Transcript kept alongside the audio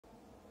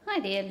Hi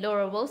there,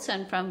 Laura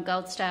Wilson from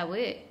Gold Star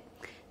Work.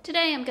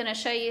 Today I'm going to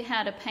show you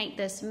how to paint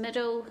this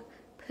middle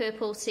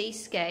purple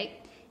seascape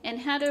and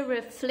how to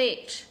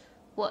reflect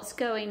what's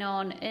going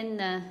on in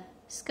the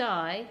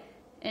sky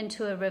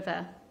into a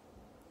river.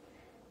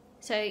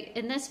 So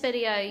in this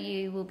video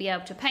you will be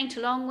able to paint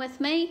along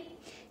with me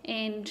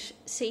and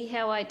see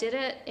how I did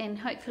it, and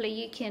hopefully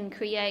you can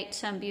create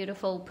some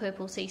beautiful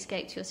purple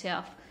seascapes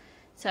yourself.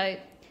 So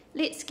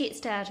let's get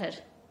started.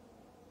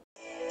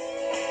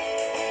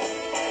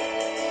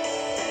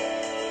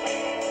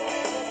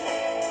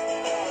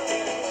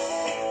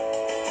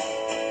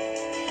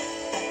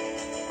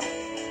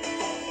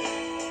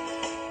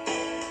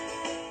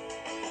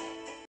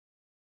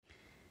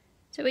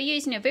 So we're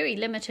using a very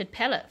limited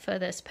palette for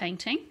this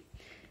painting.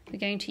 We're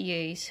going to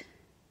use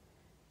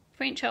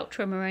French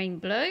Ultramarine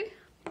Blue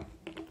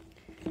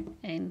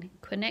and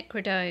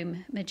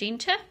Quinacridone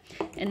Magenta,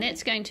 and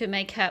that's going to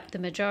make up the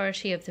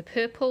majority of the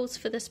purples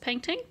for this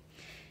painting.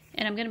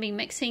 And I'm going to be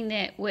mixing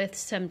that with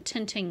some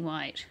tinting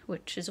white,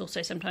 which is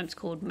also sometimes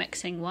called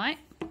mixing white.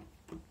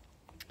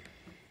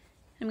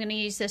 I'm going to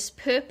use this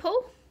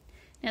purple.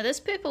 Now this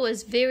purple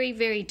is very,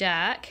 very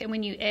dark, and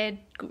when you add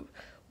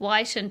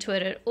white into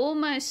it, it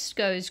almost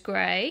goes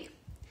grey,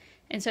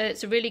 and so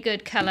it's a really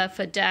good colour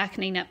for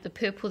darkening up the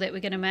purple that we're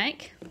going to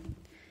make.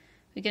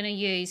 We're going to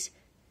use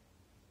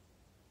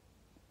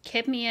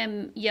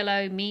cadmium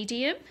yellow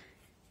medium,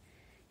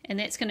 and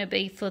that's going to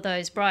be for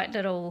those bright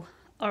little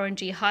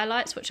orangey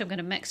highlights, which I'm going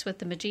to mix with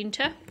the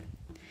magenta,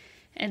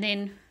 and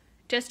then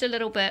just a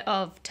little bit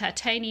of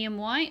titanium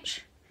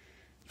white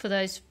for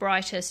those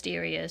brightest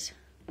areas.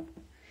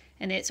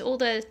 And that's all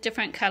the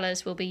different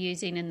colours we'll be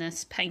using in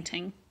this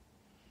painting.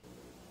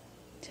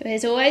 So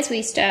as always,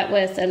 we start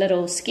with a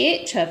little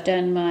sketch. I've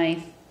done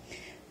my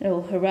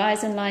little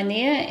horizon line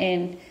there,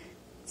 and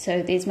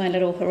so there's my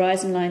little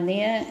horizon line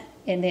there,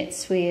 and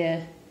that's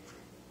where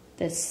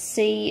the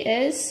sea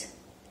is,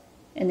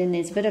 and then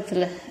there's a bit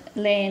of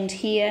land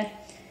here,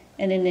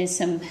 and then there's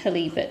some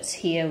hilly bits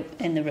here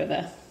in the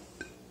river.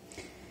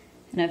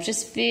 And I've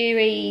just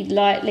very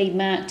lightly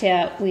marked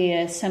out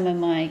where some of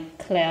my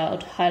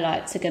cloud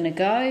highlights are going to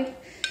go,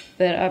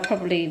 but I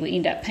probably will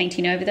end up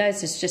painting over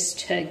those. It's just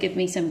to give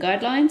me some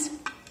guidelines.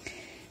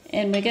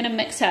 And we're going to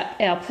mix up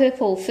our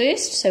purple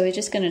first, so we're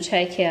just going to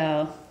take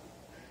our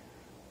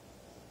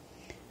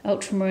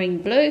ultramarine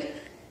blue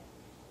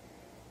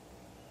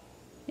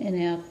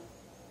and our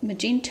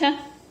magenta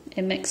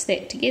and mix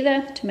that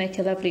together to make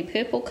a lovely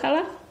purple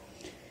colour.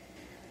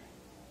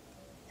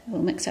 So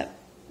we'll mix up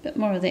a bit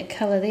more of that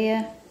colour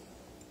there.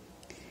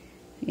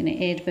 We're going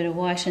to add a bit of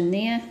white in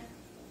there.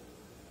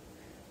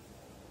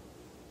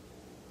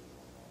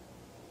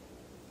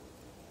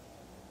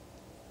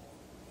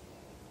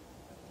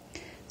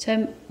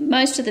 So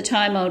most of the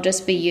time I'll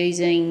just be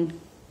using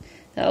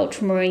the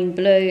ultramarine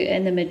blue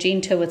and the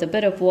magenta with a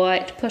bit of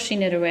white,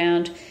 pushing it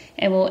around,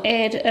 and we'll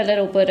add a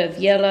little bit of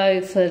yellow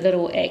for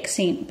little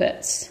accent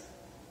bits.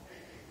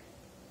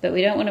 But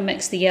we don't want to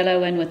mix the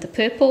yellow in with the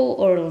purple,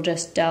 or it'll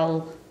just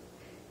dull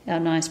our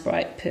nice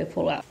bright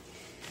purple up.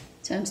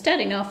 So I'm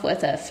starting off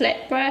with a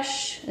flat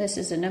brush. This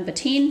is a number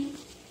 10.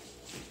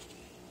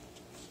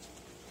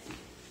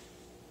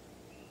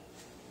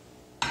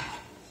 And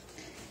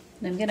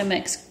I'm going to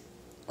mix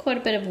quite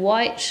a bit of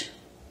white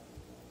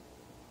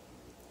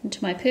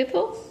into my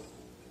purple,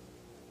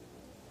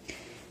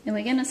 and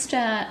we're going to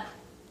start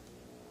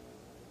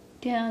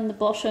down the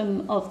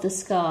bottom of the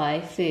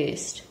sky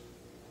first,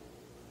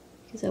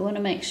 because I want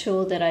to make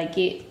sure that I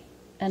get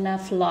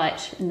enough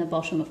light in the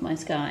bottom of my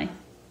sky.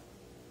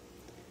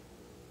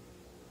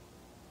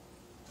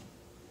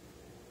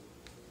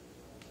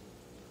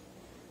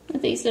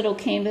 With these little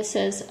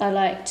canvases I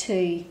like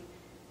to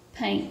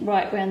paint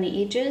right around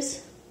the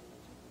edges,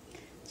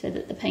 so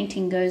that the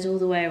painting goes all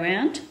the way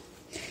around.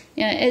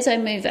 Now as I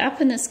move up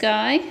in the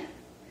sky,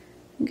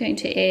 I'm going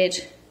to add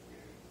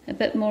a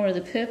bit more of the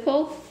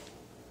purple.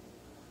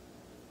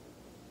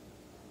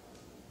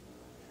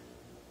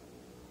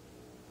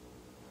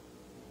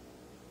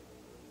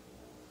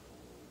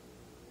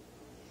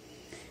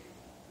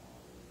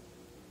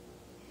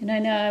 And I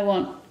know I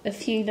want a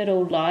few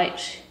little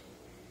light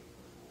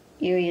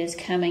areas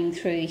coming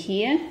through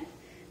here,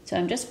 so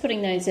I'm just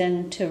putting those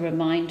in to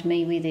remind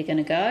me where they're going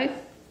to go.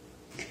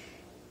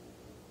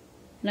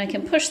 And I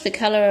can push the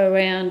colour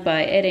around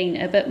by adding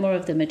a bit more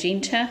of the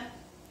magenta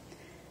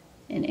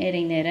and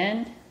adding that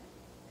in,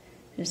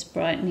 just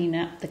brightening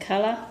up the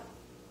colour.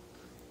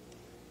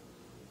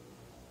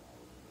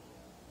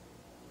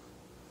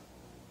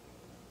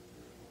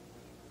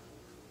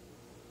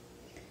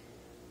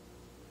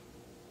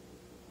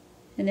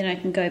 And then I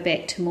can go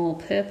back to more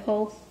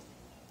purple.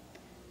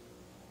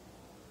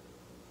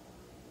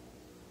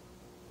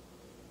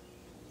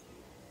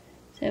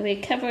 So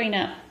we're covering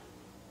up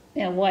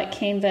our white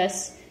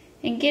canvas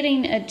and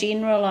getting a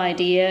general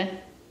idea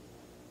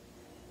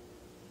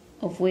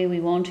of where we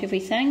want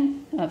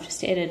everything. I've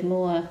just added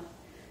more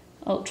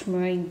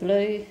ultramarine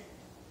blue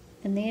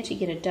in there to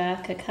get a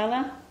darker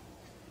colour.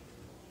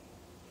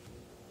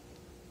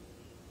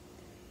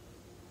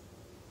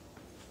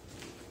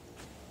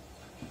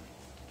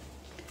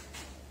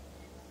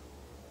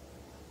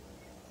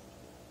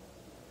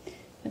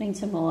 Putting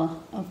some more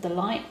of the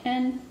light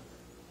in.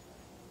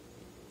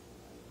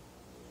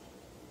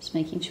 Just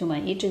making sure my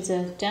edges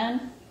are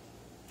done.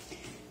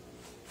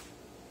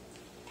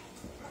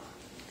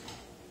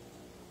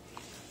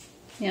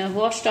 Now I've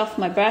washed off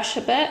my brush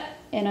a bit,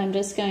 and I'm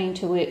just going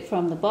to work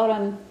from the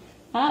bottom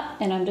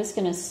up, and I'm just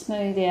going to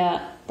smooth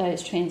out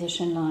those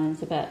transition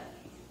lines a bit.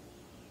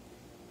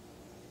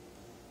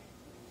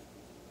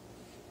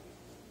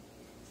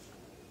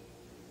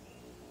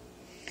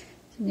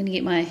 So I'm going to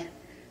get my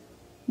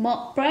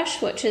mop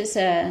brush, which is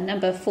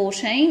number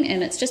 14,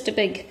 and it's just a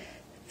big,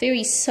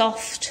 very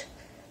soft,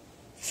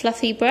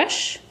 fluffy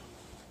brush,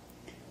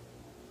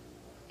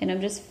 and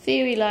I'm just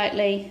very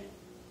lightly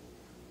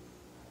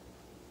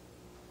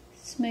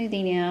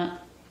smoothing out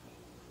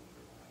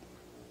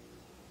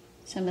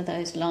some of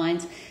those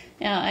lines.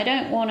 Now I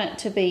don't want it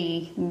to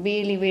be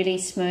really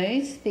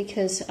smooth,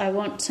 because I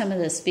want some of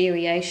this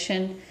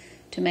variation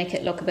to make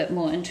it look a bit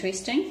more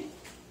interesting.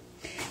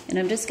 And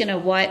I'm just going to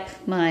wipe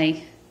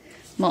my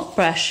mop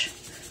brush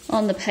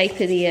on the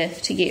paper there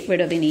to get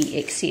rid of any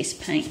excess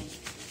paint.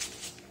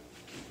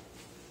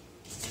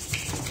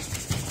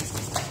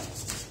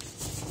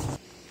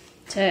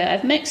 So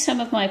I've mixed some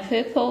of my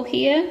purple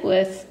here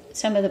with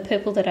some of the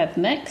purple that I've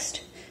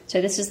mixed.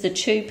 So this is the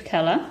tube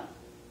colour,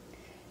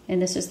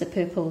 and this is the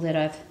purple that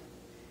I've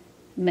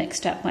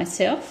mixed up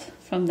myself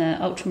from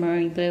the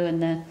ultramarine blue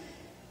and the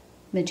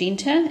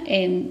magenta,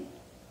 and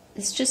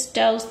this just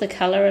dulls the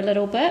colour a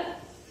little bit.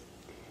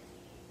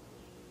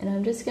 And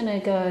I'm just going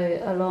to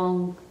go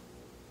along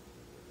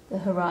the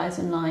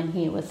horizon line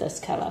here with this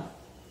colour.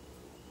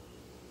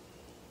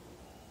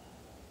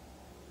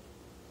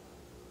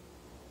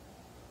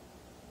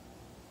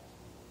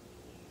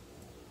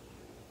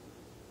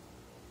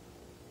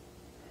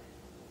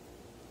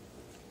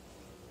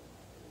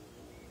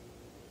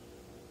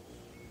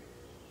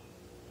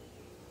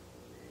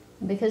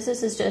 Because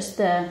this is just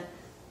the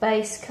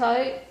base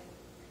coat,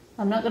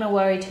 I'm not going to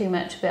worry too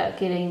much about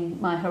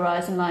getting my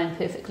horizon line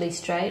perfectly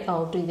straight.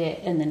 I'll do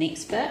that in the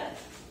next bit.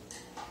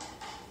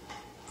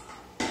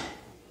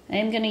 I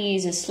am going to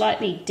use a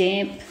slightly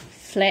damp,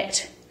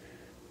 flat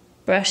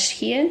brush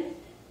here,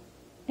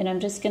 and I'm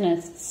just going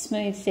to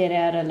smooth that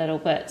out a little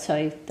bit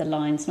so the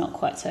line's not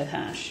quite so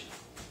harsh.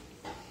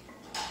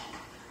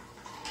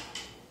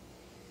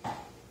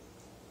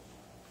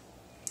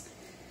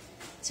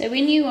 So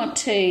when you want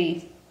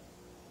to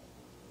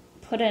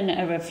put in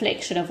a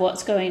reflection of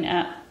what's going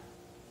up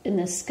in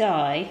the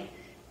sky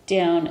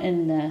down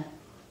in the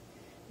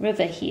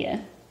river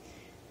here,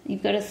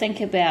 you've got to think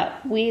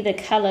about where the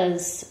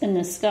colours in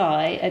the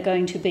sky are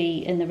going to be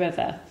in the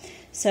river.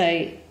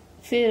 So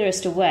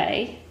furthest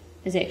away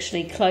is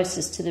actually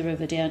closest to the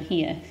river down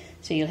here.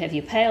 So you'll have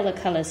your paler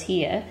colours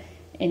here,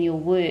 and you'll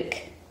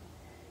work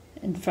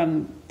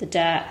from the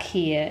dark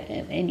here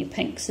and your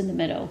pinks in the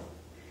middle.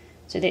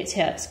 So that's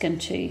how it's going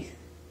to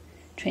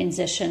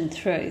transition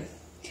through.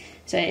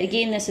 So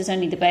again, this is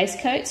only the base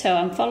coat, so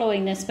I'm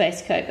following this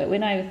base coat, but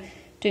when I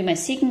do my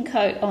second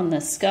coat on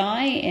the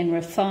sky and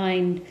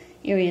refine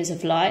areas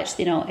of light,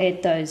 then I'll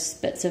add those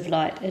bits of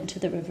light into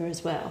the river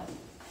as well.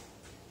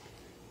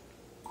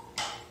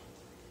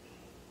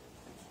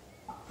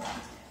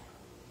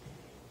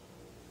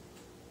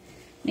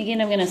 And again,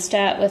 I'm going to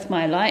start with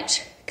my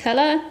light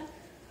colour,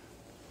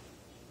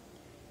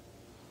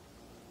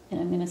 and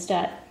I'm going to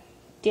start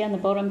down the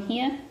bottom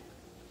here,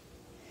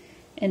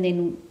 and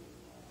then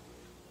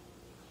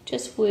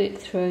just work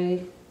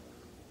through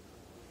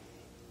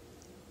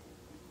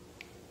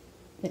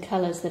the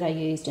colours that I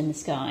used in the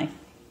sky.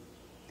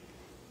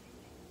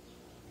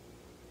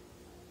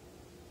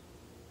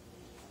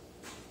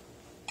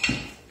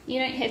 You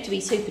don't have to be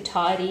super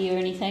tidy or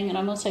anything, and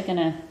I'm also going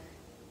to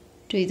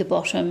do the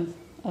bottom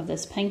of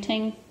this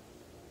painting.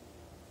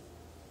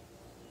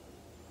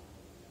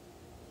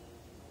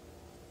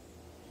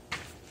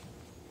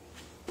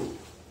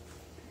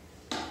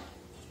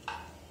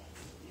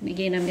 And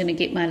again, I'm going to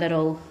get my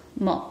little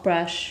mop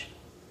brush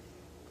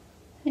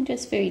and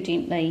just very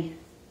gently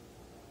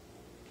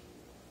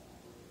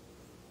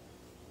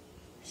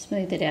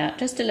smooth it out,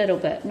 just a little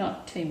bit,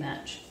 not too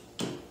much.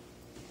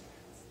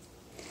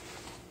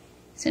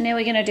 So now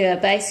we're going to do a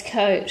base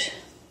coat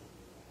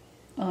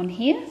on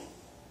here.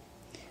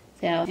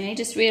 So I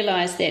just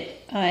realised that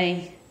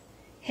I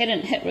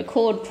hadn't hit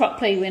record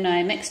properly when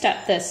I mixed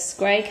up this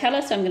grey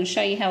colour, so I'm going to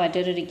show you how I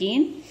did it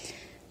again.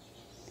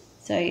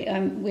 So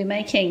we're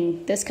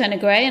making this kind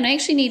of grey, and I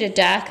actually need a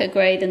darker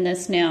grey than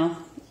this now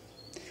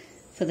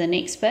for the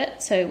next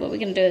bit. So what we're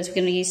going to do is we're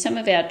going to use some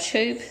of our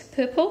tube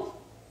purple,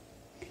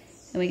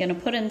 and we're going to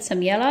put in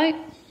some yellow,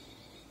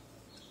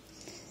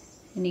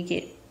 and you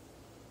get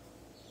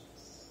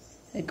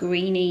a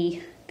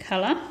greeny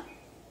colour.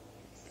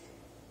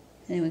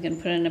 And then we're going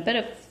to put in a bit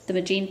of the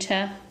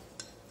magenta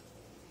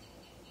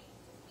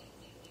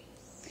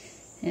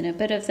and a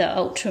bit of the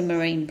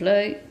ultramarine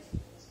blue.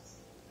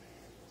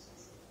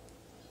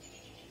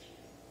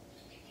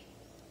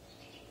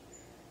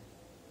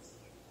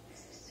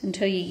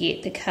 Until you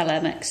get the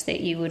colour mix that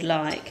you would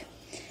like.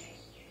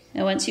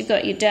 Now once you've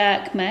got your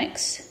dark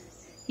mix,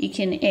 you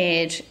can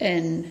add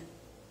in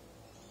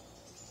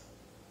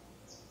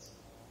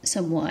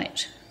some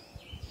white.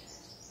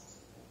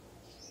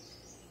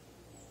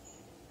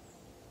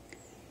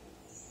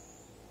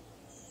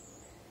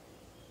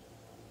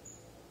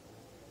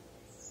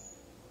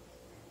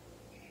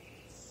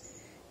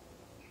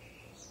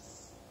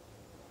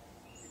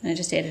 And I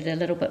just added a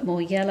little bit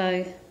more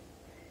yellow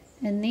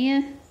in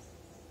there.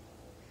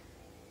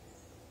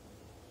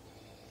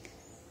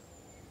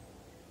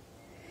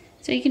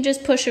 So you can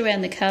just push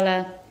around the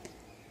colour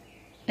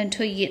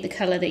until you get the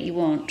colour that you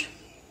want.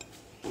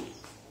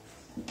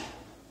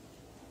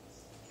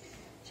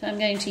 So I'm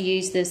going to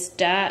use this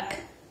dark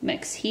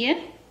mix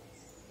here.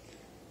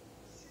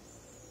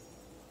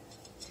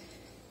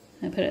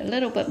 I put a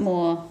little bit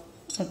more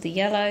of the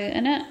yellow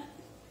in it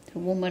to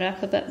warm it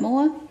up a bit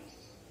more,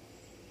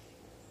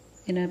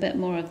 and a bit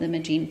more of the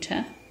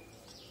magenta.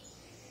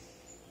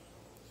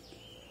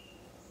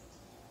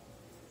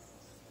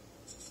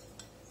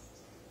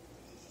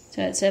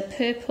 So it's a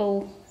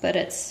purple, but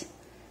it's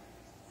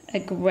a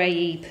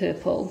grey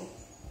purple.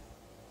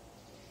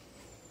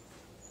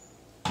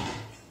 I'm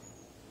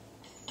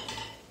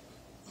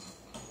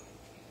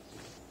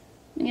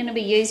going to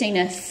be using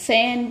a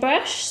fan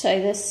brush, so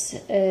this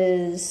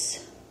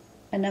is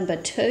a number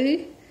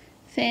 2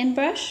 fan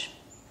brush.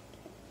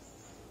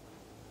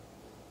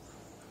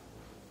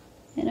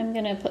 And I'm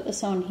going to put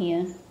this on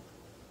here.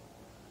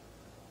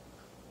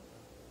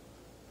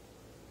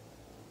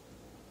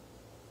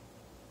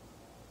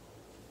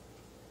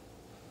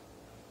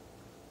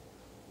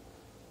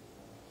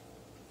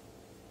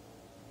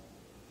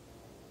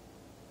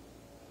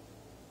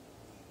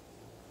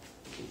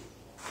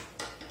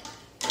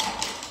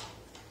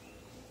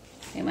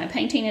 And my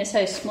painting is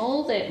so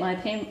small that my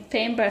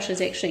fan brush is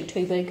actually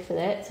too big for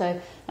that,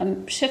 so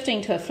I'm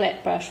shifting to a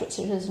flat brush, which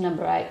is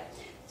number 8.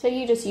 So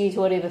you just use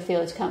whatever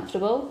feels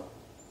comfortable.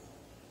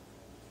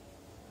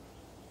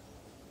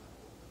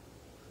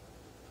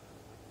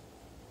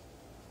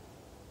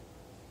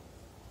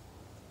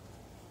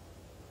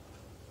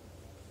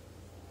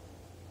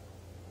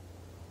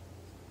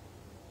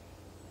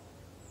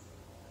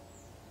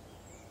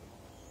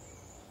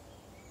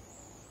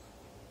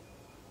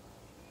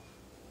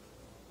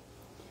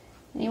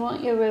 You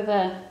want your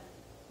river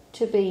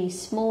to be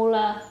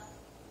smaller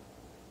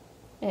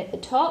at the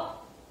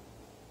top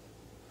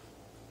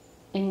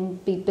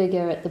and be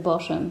bigger at the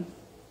bottom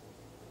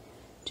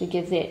to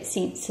give that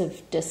sense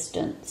of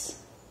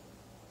distance.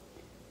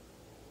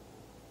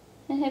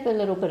 And have a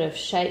little bit of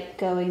shape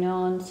going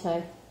on,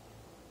 so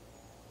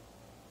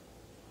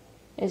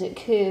as it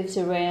curves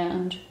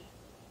around,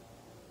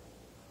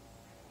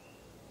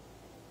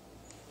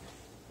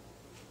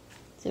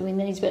 so when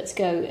these bits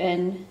go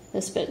in,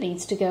 this bit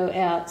needs to go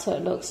out so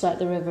it looks like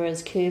the river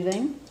is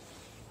curving.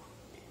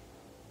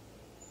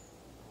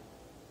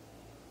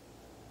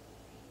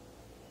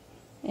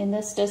 And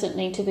this doesn't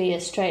need to be a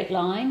straight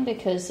line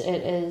because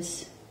it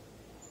is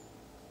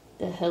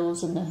the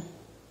hills and the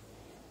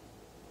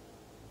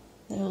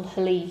little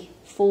hilly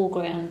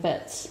foreground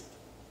bits.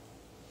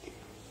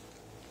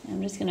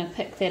 I'm just going to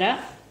pick that up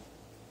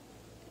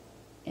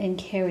and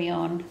carry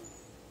on.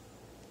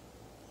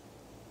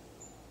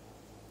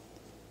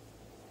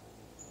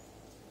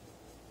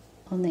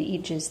 On the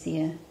edges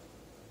there.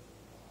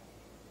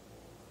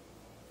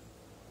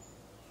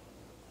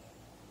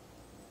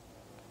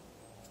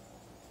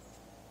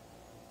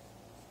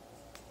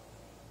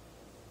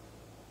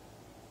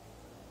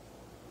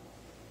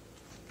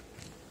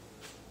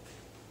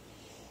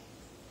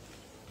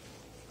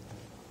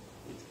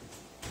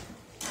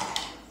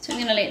 So I'm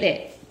going to let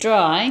that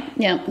dry.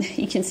 Now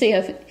you can see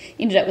I've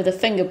ended up with a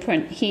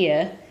fingerprint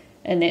here,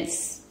 and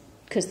that's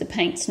because the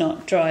paint's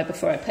not dry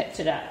before I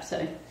picked it up.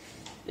 So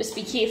just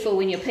be careful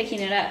when you're picking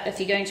it up, if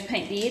you're going to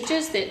paint the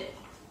edges, that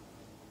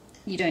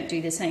you don't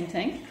do the same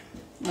thing.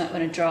 You might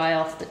want to dry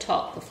off the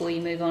top before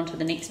you move on to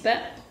the next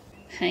bit.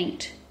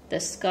 Paint the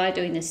sky,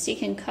 doing the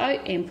second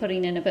coat and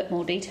putting in a bit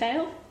more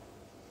detail.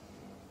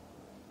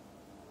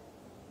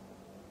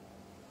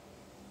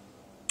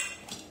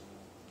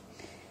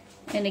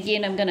 And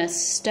again, I'm going to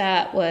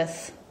start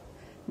with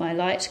my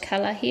light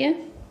colour here.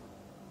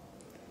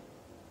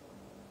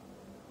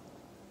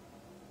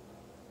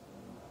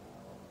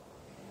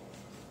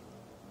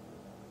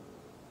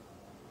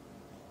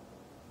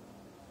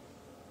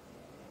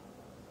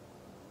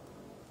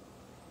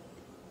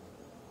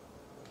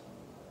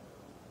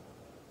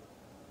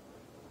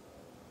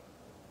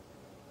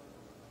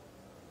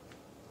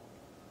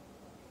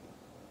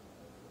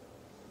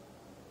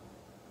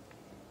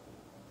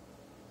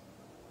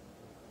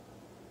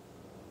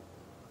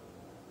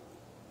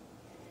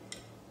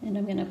 And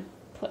I'm going to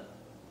put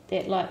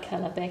that light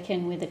colour back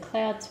in where the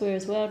clouds were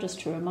as well, just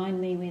to remind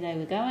me where they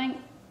were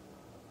going.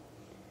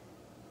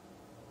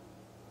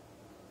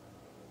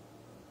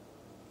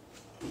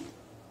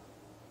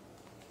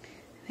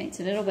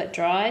 Paint's a little bit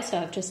dry, so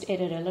I've just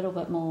added a little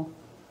bit more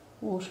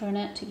water in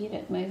it to get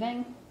it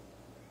moving.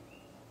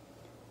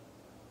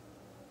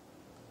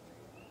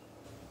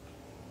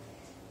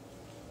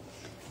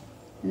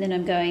 And then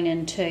I'm going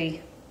into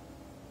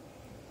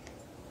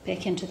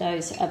back into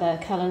those other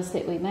colours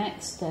that we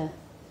mixed, the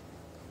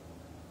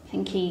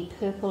pinky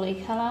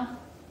purpley colour.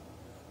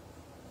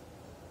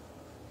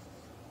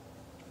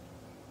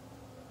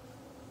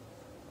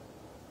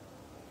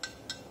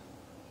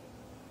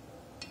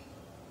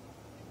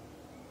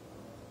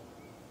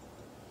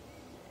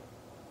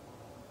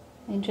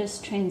 And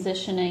just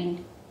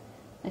transitioning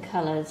the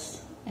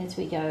colours as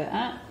we go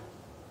up.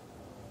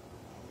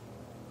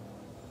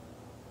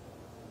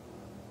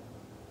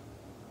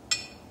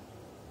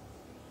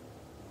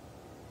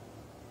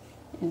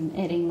 And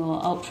adding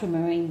more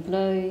ultramarine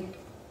blue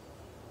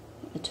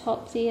at the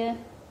top there.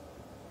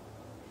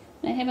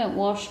 And I haven't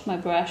washed my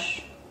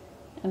brush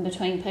in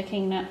between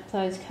picking up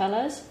those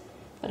colours,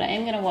 but I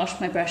am going to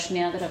wash my brush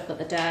now that I've got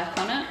the dark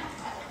on it.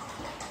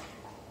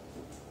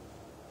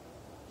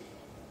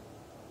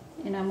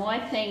 And I'm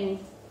wiping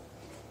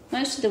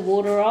most of the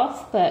water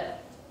off,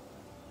 but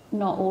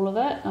not all of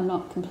it. I'm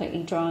not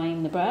completely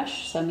drying the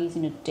brush, so I'm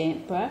using a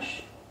damp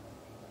brush.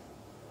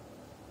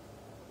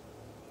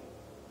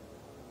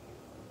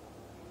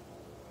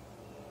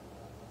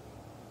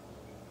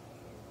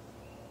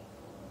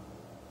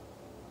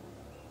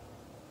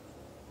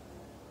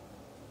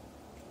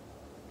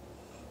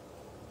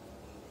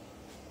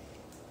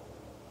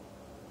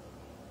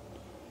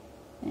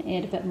 And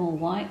add a bit more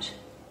white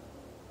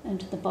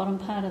into the bottom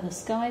part of the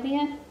sky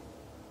there.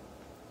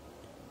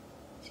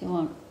 So you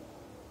want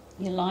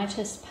your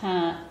lightest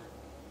part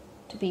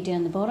to be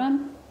down the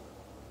bottom,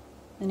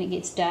 and it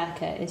gets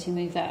darker as you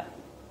move up.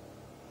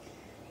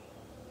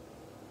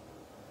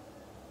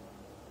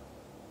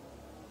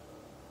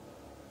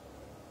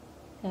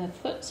 So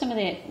I've put some of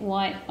that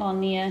white on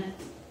there,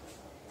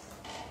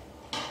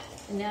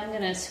 and now I'm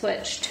going to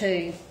switch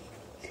to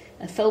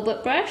a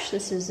filbert brush.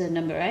 This is a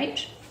number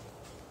 8.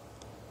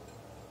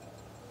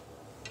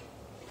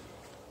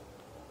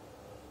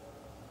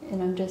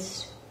 And I'm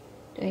just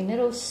doing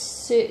little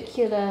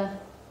circular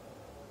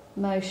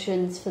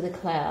motions for the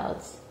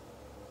clouds.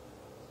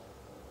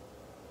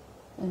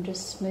 I'm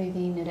just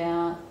smoothing it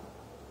out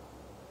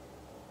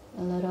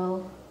a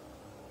little,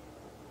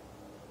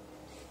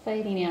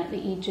 fading out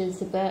the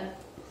edges a bit.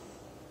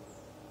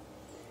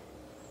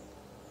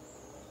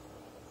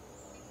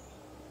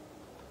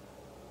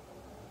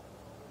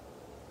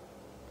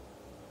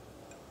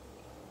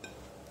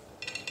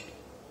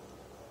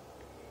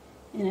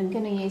 And I'm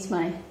going to use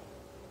my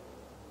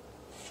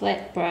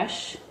flat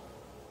brush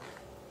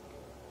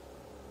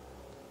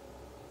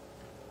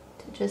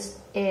to just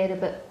add a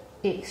bit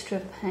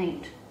extra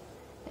paint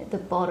at the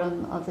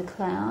bottom of the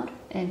cloud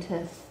and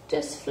to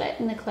just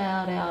flatten the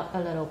cloud out a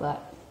little bit.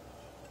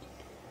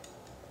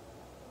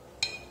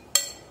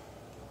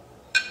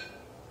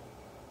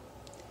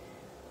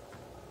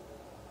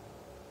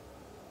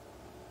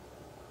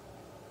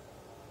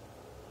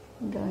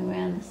 And going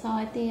around the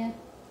side there.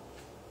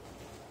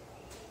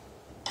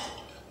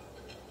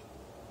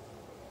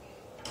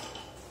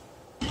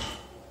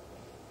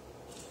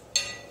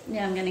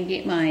 Now I'm going to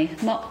get my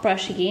mop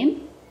brush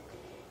again,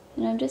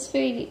 and I'm just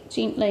very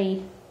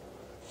gently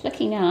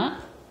flicking up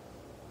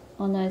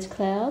on those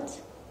clouds,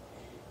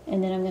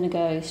 and then I'm going to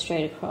go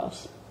straight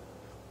across.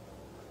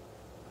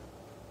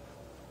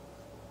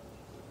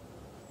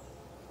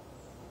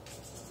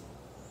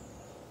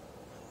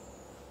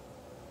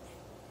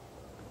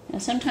 Now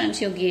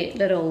sometimes you'll get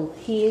little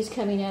hairs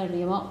coming out of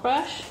your mop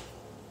brush.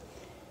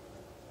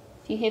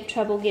 If you have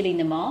trouble getting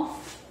them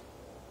off,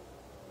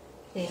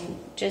 then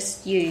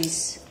just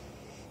use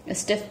a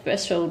stiff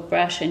bristled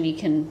brush and you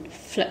can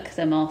flick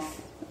them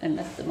off and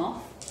lift them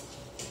off.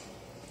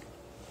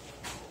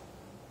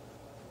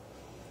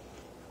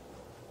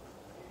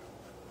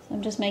 So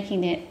I'm just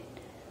making that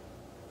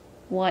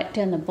white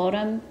down the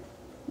bottom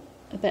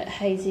a bit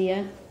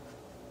hazier.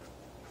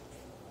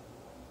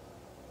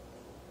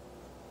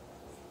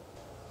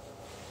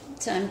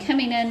 So I'm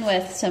coming in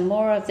with some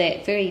more of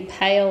that very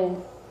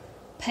pale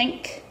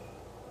pink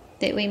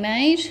that we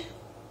made.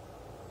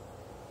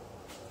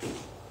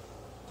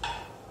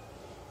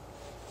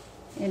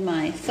 In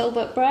my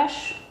filbert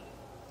brush,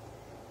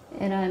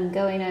 and I'm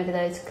going over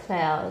those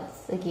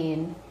clouds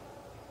again.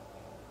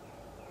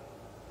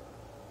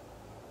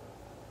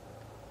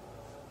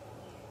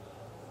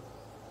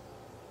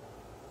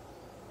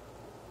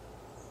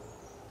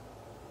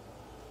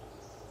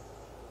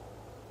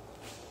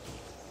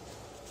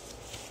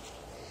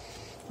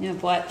 Now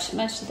I've wiped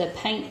most of the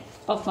paint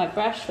off my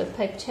brush with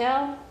paper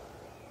towel,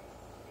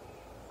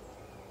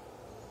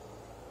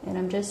 and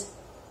I'm just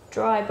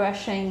dry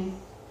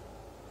brushing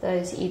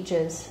those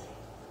edges.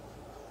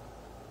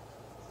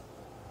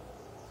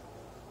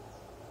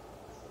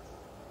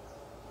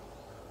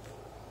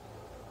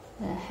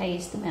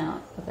 Haze them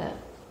out a bit.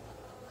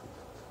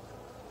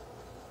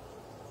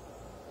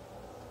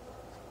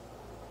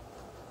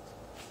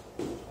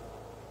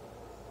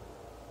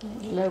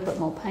 Add a little bit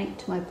more paint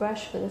to my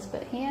brush for this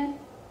bit here.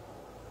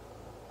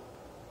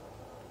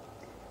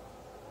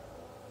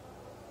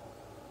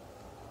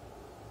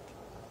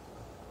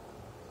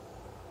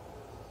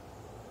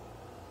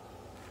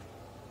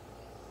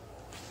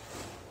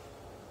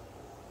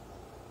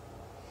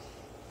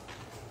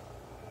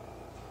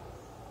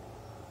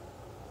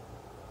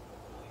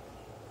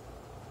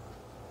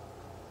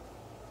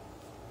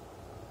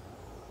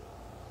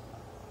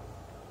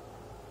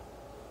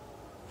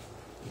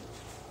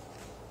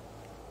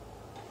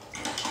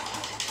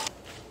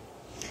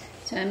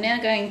 So I'm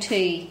now going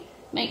to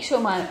make sure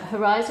my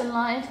horizon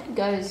line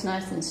goes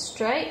nice and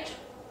straight.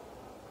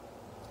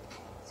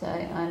 So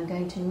I'm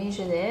going to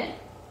measure that.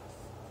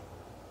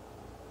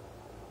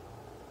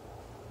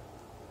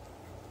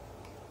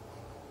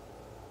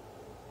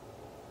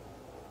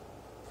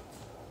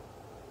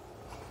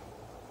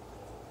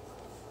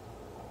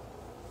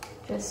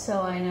 Just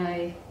so I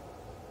know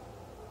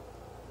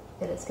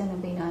that it's going to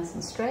be nice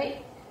and straight.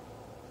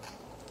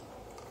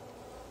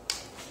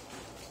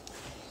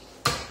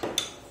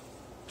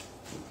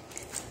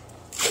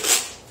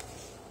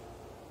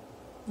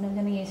 And I'm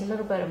going to use a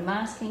little bit of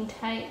masking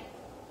tape.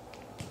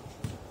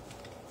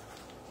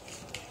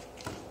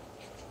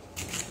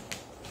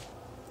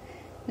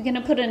 We're going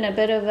to put in a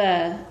bit of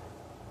a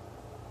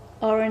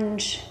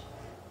orange,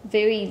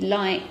 very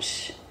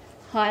light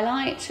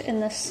highlight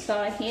in the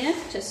sky here,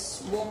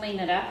 just warming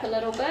it up a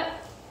little bit.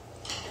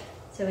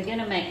 So we're going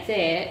to make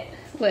that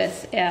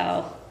with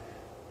our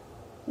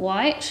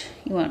white.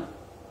 You want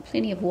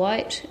plenty of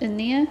white in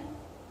there,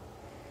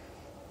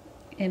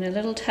 and a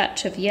little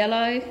touch of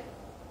yellow,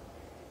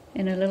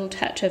 and a little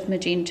touch of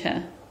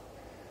magenta.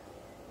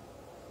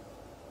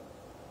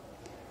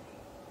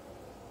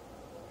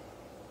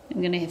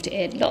 I'm going to have to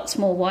add lots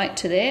more white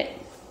to that.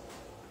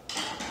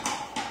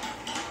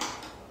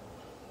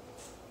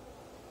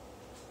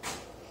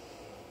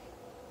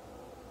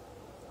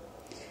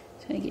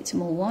 So get some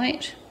more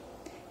white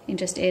and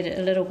just add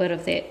a little bit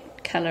of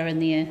that colour in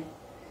there.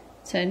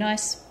 So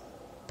nice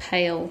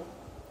pale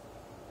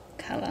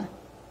colour.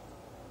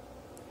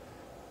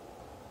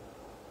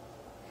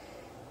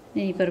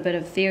 Then you've got a bit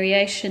of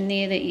variation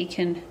there that you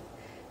can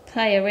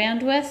play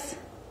around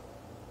with.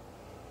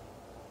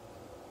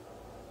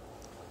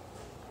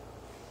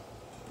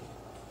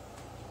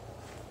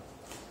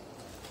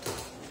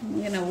 I'm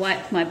going to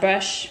wipe my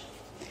brush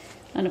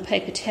on a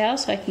paper towel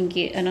so I can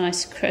get a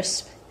nice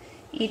crisp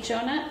edge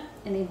on it,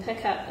 and then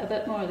pick up a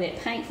bit more of that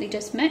paint we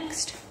just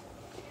mixed.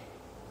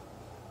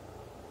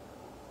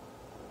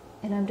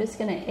 And I'm just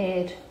going to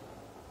add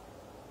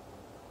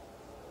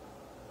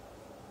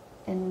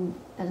in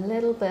a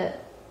little bit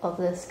of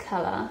this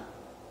colour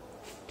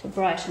to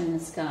brighten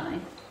the sky.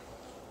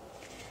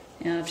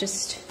 Now I've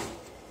just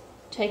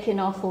taken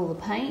off all the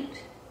paint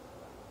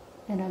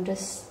and I'm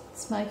just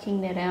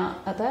smoking that out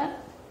a bit.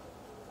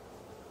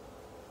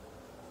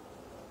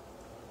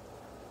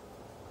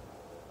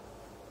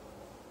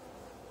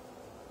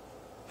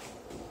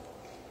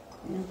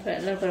 And I'll put a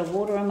little bit of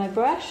water on my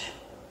brush.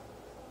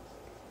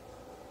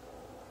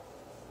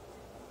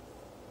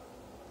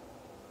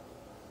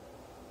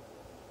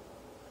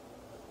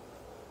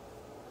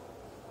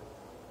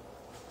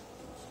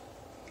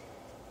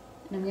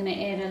 And I'm going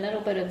to add a little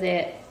bit of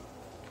that,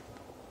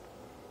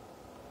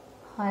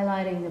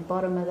 highlighting the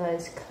bottom of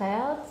those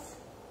clouds.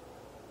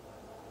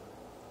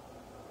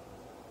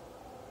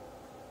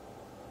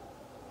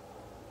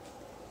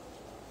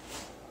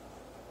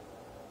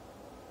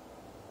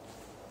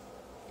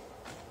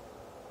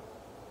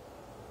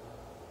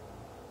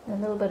 A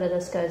little bit of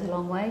this goes a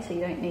long way, so you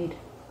don't need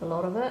a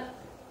lot of it.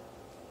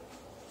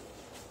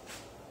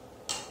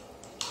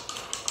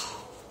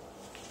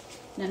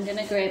 And I'm going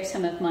to grab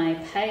some of my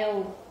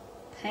pale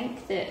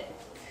pink that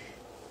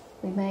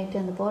we made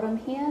down the bottom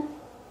here.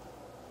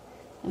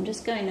 I'm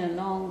just going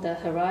along the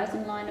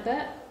horizon line a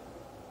bit.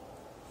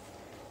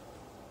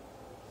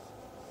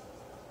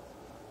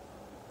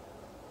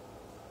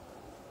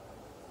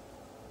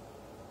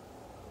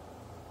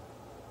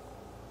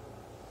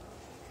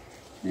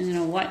 I'm going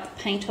to wipe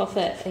the paint off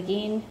it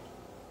again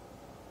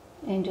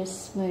and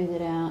just smooth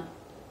it out.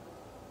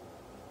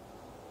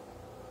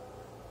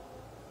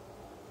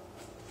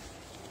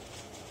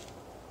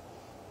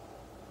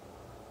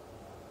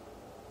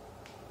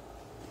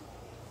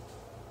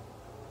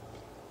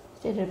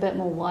 Just added a bit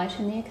more white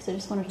in there because I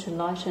just wanted to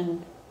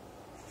lighten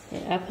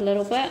it up a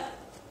little bit.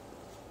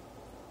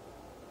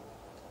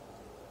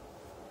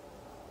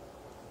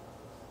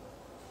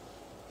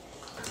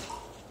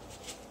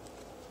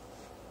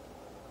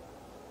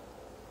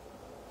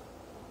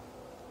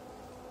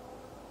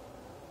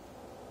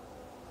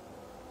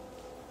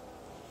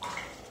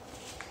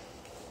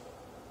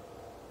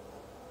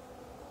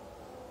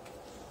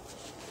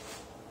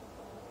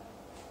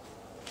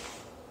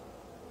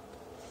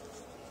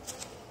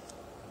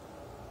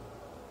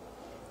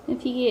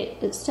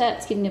 If it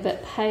starts getting a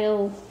bit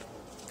pale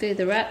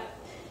further up,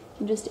 you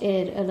can just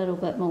add a little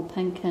bit more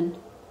pink in.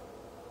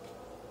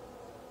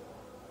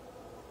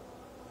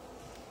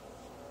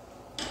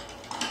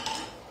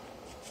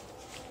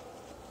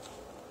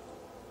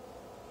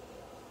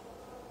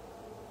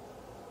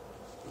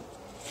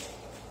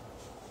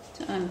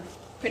 So I'm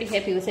pretty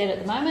happy with that at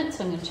the moment,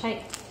 so I'm going to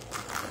take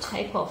the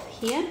tape off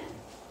here.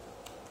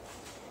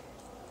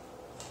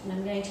 And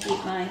I'm going to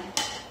get my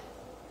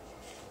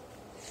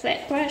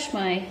flat brush,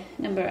 my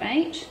number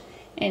 8,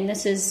 and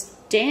this is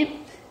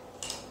damp.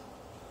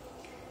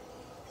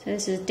 So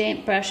this is a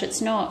damp brush,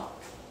 it's not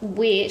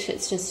wet,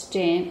 it's just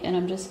damp, and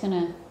I'm just going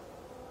to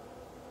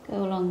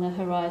go along the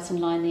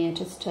horizon line there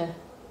just to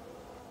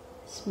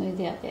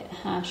smooth out that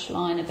harsh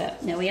line a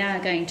bit. Now we are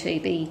going to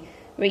be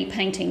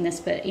repainting this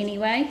bit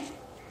anyway,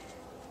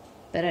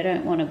 but I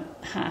don't want a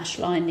harsh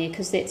line there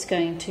because that's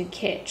going to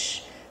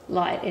catch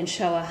light and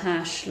show a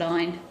harsh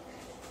line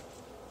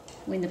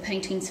when the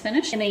painting's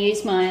finished. I'm going to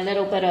use my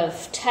little bit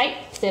of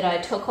tape that I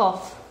took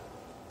off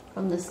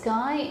from the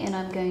sky, and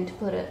I'm going to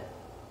put it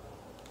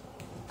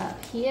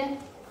up here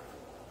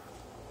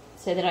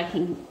so that I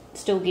can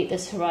still get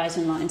this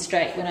horizon line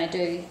straight when I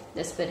do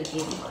this bit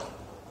again.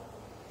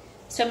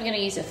 So I'm going to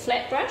use a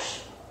flat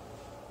brush.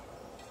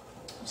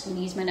 I'm just going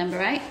to use my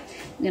number 8.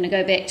 I'm going to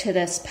go back to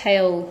this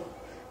pale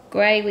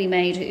grey we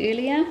made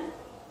earlier,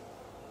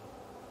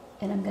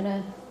 and I'm going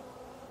to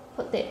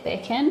put that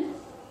back in.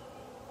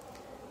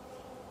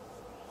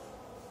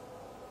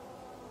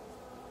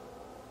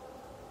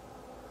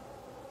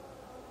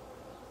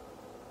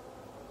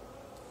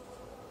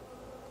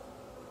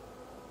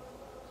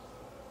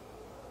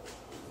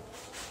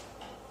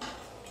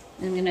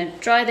 I'm going to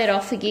dry that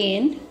off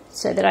again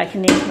so that I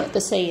can then put the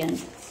sea in.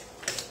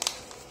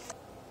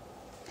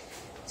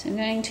 So I'm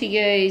going to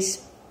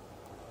use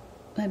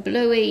my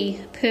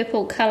bluey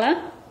purple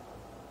colour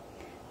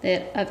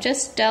that I've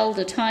just dulled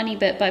a tiny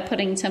bit by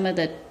putting some of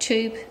the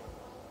tube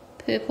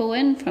purple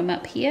in from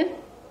up here.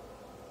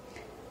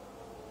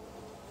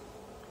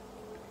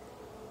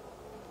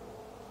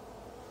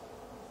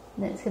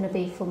 And that's going to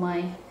be for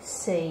my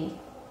sea.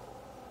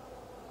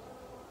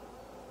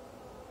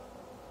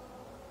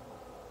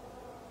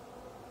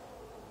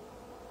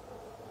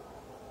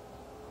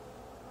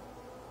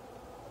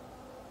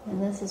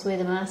 And this is where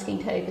the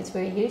masking tape is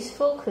very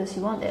useful, because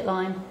you want that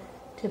line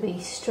to be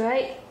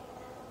straight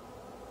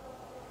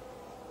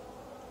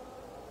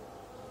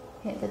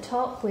at the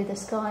top where the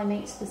sky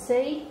meets the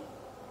sea,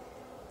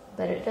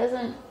 but it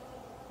doesn't,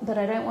 but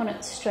I don't want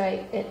it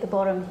straight at the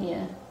bottom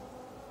here,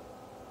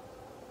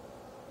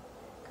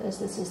 because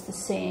this is the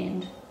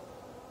sand.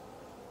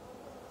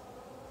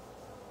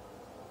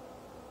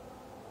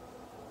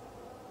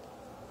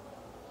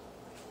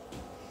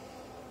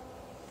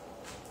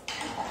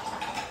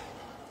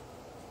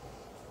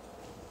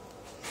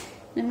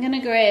 I'm going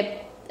to grab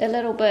a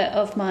little bit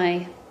of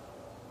my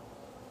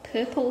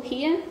purple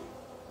here,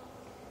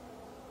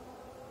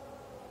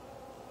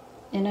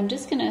 and I'm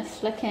just going to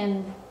flick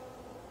in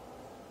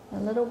a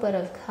little bit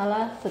of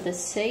colour for the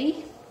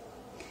sea.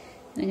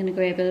 I'm going to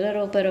grab a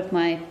little bit of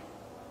my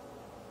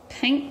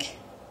pink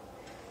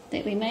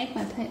that we made,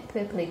 my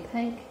purpley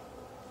pink.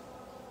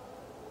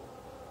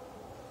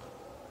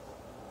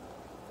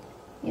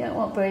 You don't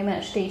want very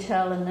much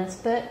detail in this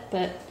bit,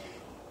 but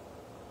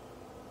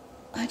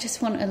I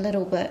just want a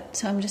little bit,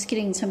 so I'm just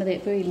getting some of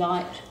that very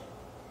light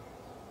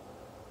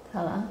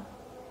colour,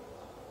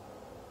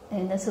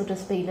 and this will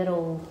just be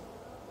little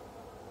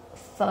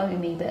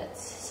foamy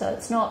bits. So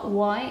it's not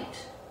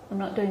white, I'm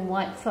not doing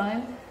white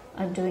foam,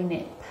 I'm doing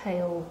that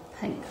pale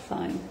pink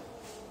foam.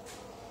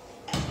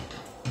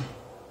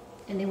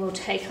 And then we'll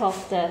take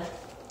off the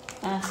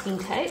masking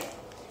tape.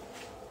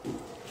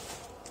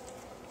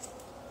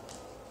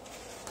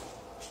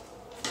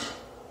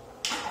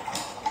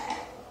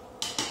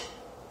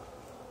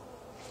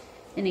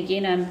 And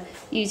again, I'm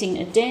using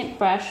a damp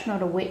brush,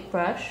 not a wet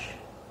brush.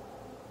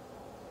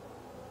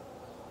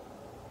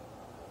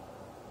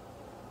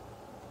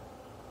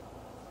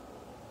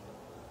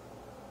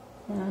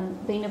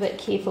 Being a bit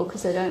careful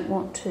because I don't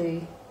want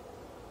to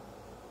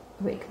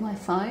wreck my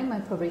foam. I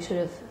probably should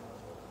have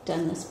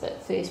done this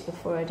bit first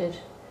before I did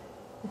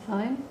the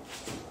foam.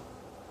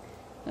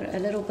 Got a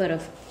little bit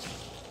of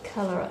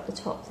colour up the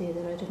top there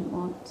that I didn't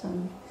want, so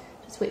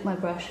I just wet my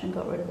brush and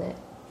got rid of that.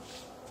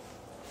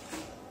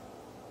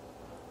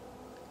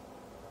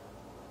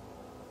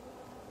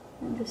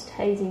 I'm just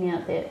hazing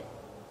out that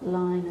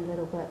line a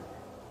little bit.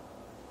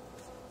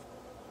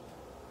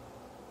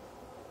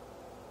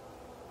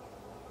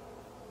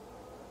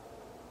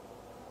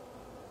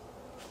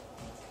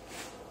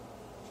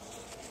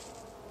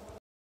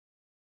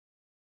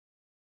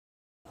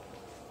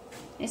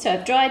 And so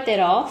I've dried that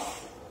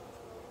off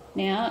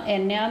now,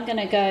 and now I'm going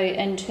to go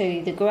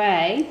into the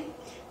grey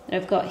that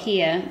I've got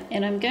here,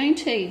 and I'm going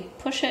to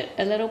push it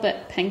a little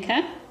bit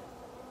pinker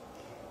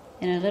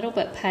and a little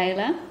bit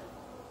paler.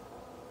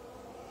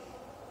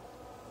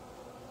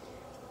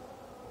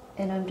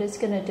 And I'm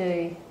just going to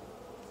do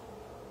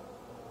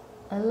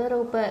a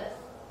little bit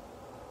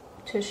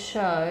to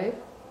show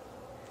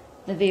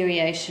the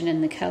variation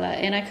in the colour.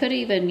 And I could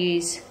even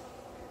use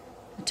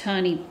a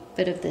tiny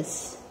bit of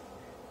this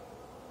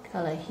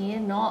colour here,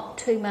 not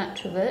too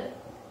much of it.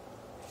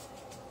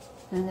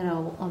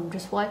 I'm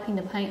just wiping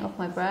the paint off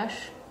my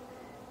brush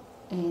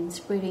and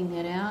spreading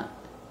that out.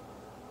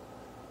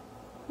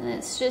 And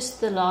it's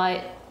just the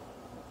light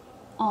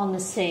on the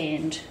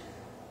sand.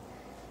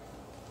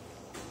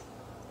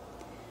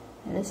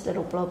 Now this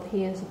little blob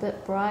here is a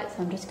bit bright, so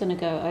I'm just going to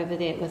go over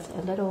that with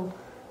a little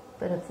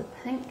bit of the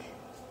pink.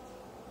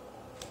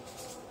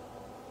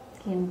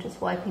 Again,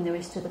 just wiping the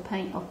rest of the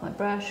paint off my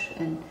brush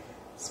and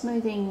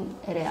smoothing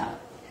it out.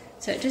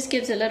 So it just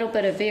gives a little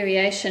bit of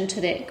variation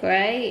to that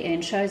grey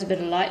and shows a bit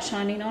of light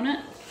shining on it.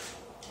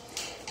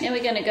 Now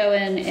we're going to go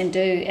in and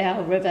do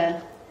our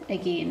river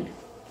again.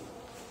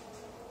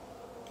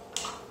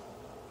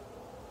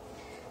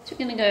 So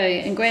we're going to go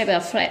and grab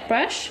our flat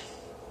brush.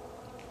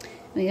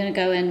 We're going to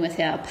go in with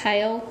our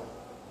pale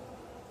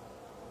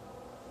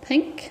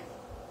pink.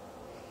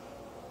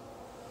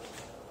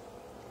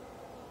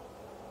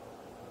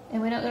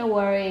 And we're not going to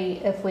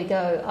worry if we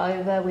go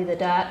over where the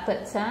dark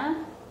bits are,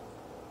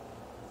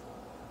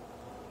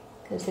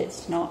 because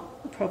that's not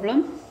a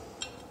problem.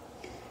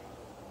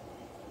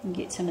 And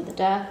get some of the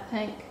dark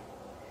pink.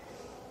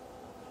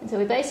 And so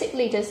we're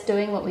basically just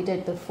doing what we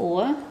did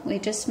before. We're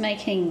just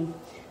making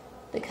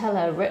the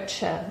colour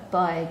richer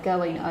by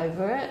going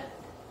over it.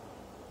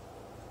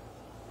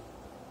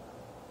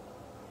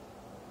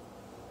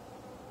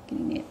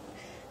 Getting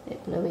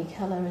that bluey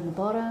colour in the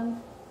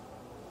bottom.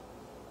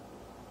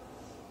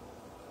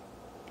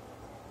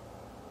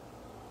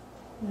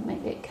 I'm going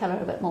to make that colour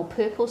a bit more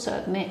purple so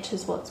it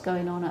matches what's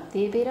going on up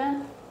there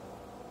better.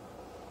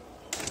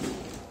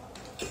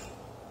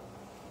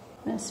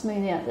 I'm going to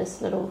smooth out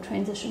this little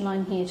transition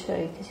line here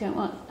too, because you don't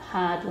want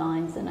hard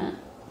lines in it.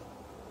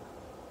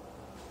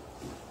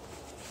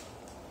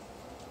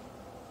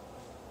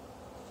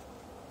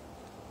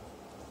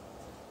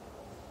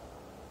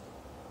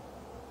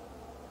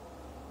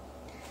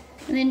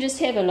 And then just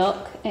have a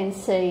look and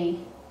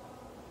see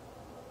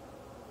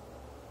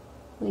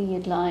where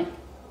you'd like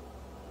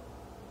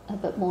a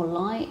bit more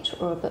light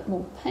or a bit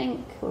more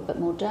pink or a bit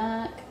more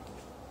dark.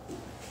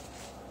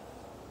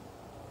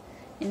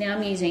 And now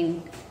I'm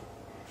using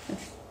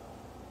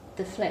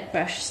the flat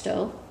brush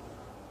still,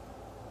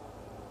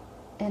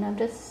 and I'm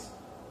just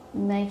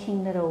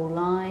making little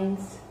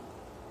lines,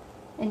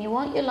 and you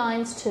want your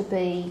lines to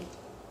be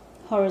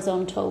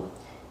horizontal.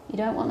 You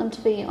don't want them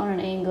to be on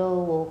an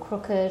angle or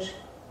crooked.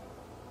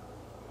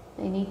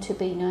 They need to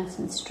be nice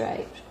and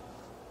straight.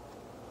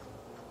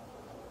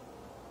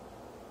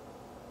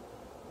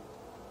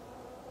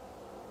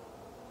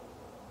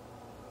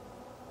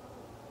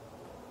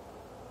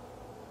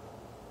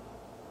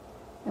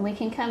 And we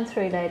can come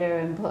through later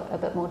and put a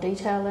bit more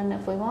detail in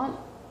if we want.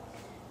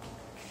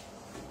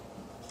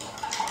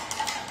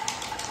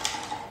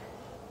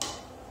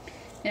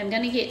 Now I'm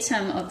going to get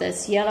some of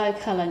this yellow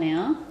colour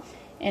now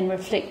and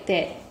reflect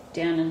that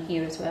down in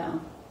here as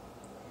well.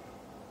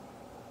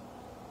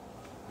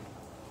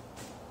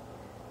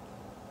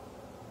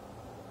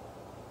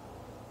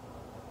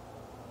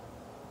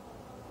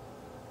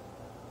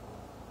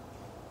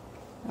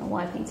 I'm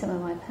wiping some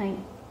of my paint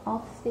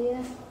off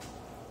there.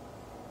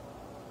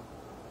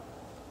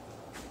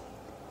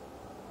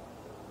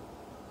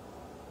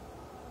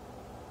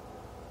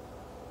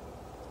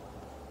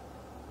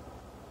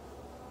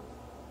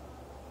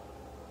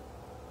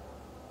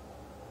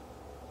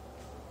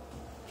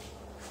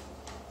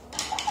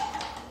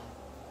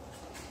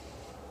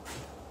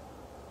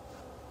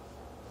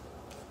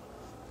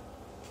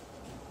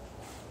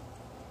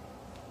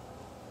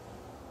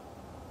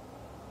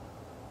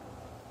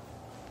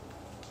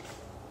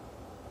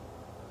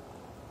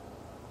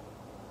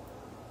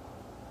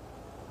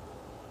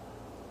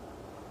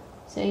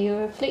 So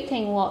you're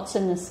reflecting what's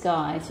in the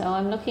sky. So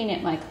I'm looking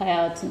at my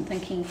clouds and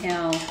thinking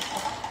how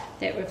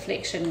that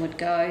reflection would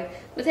go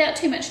without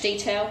too much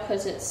detail,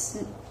 because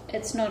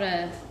it's not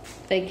a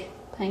big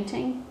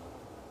painting.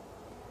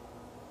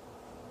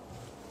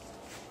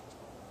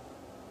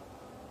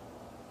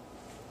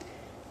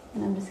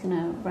 And I'm just going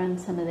to run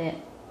some of that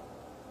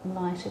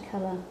lighter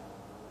colour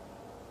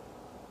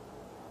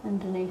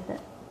underneath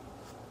it.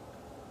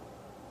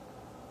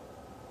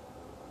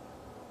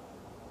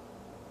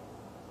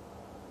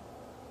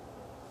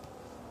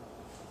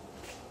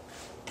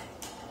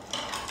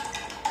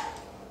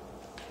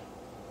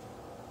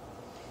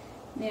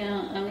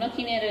 Now I'm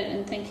looking at it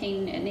and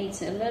thinking it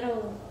needs a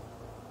little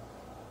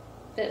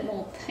bit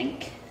more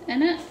pink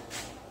in it,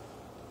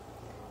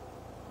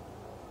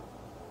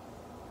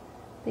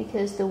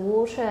 because the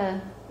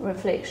water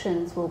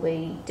reflections will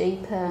be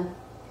deeper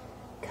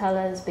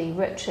colours, be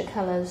richer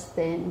colours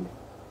than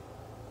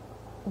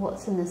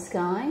what's in the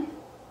sky.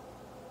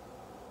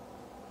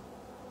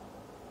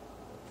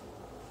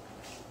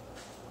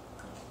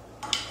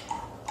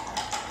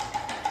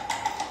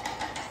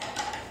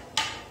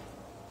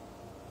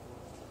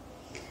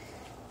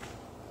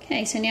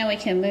 Okay, so now we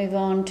can move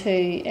on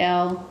to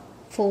our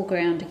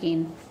foreground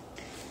again.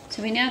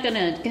 So we're now going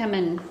to come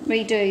and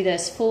redo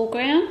this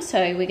foreground. So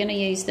we're going to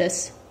use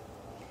this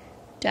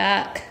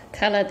dark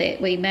colour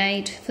that we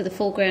made for the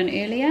foreground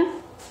earlier.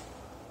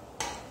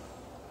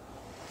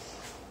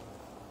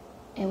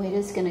 And we're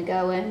just going to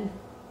go in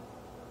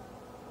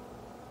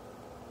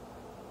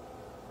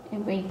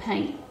and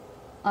repaint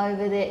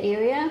over that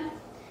area.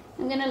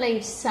 I'm going to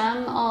leave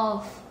some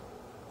of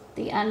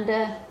the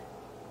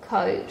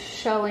undercoat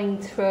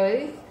showing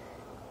through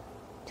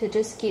to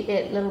just get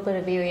that little bit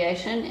of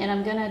variation, and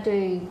I'm going to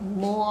do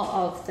more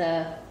of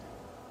the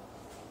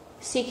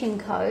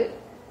second coat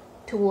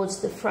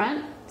towards the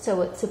front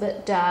so it's a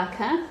bit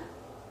darker,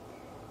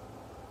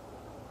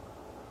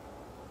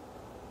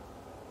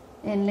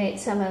 and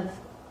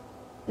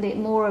let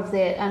more of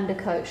that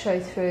undercoat show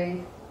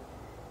through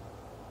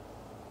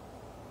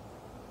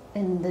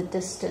in the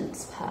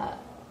distance part.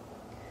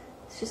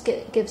 It just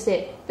gives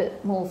that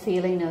bit more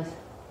feeling of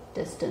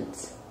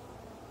distance.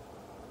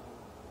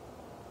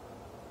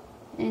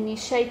 And you're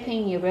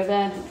shaping your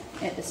river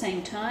at the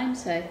same time,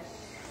 so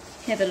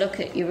have a look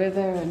at your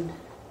river and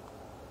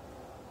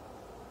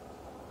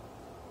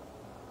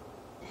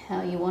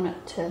how you want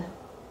it to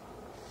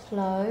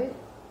flow.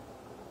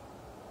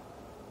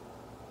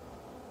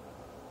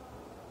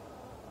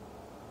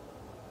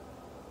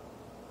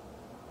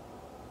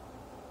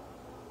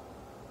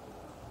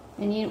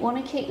 And you want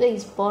to keep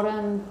these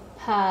bottom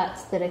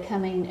parts that are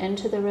coming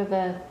into the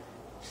river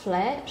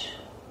flat.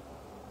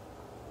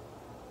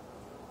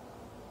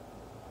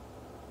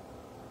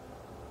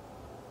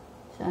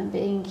 So I'm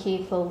being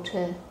careful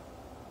to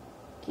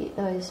get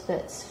those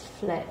bits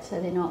flat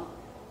so they're not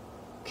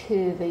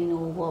curving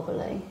or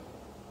wobbly.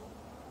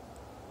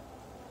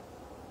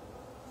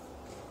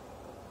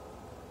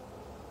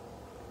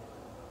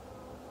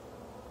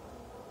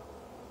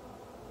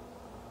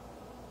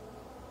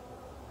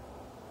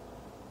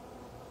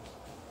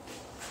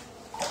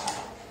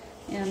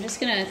 Now I'm just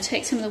going to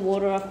take some of the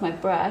water off my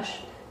brush.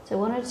 So I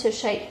wanted to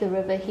shape the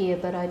river here,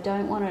 but I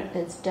don't want it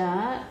as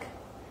dark.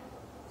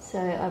 So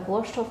I've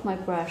washed off my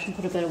brush and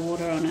put a bit of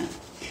water on it.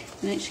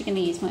 I'm actually going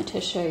to use my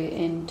tissue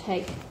and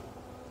take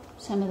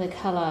some of the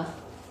colour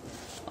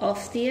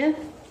off there.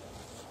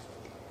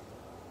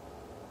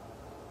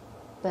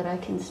 But I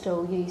can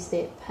still use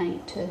that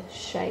paint to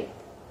shape.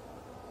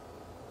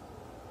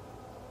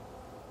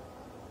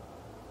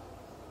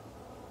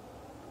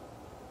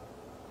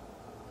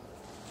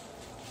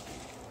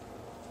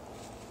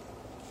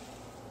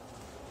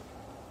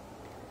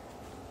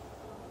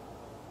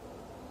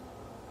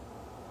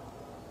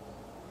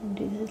 And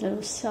do the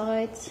little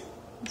sides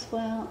as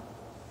well.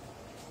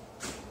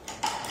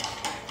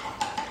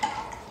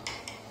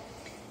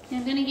 Now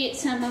I'm going to get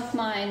some of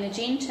my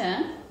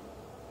magenta,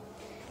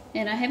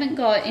 and I haven't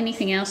got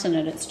anything else in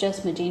it, it's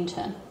just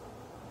magenta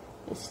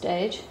at this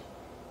stage.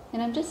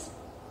 And I'm just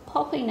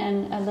popping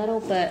in a little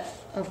bit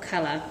of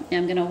colour. Now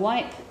I'm going to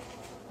wipe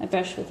my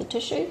brush with a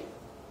tissue.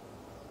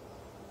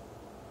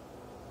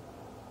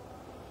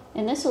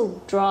 And this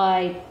will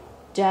dry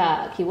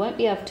dark. You won't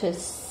be able to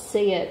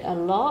see it a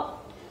lot,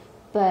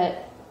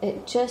 but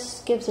it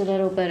just gives a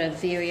little bit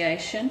of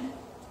variation.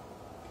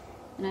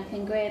 And I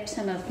can grab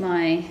some of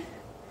my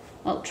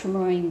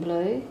ultramarine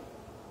blue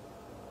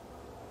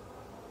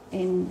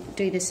and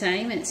do the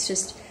same. It's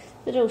just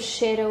little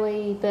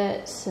shadowy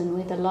bits and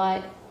where the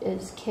light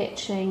is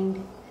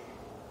catching,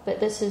 but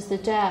this is the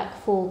dark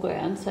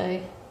foreground,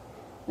 so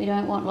we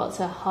don't want lots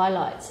of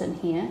highlights in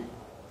here.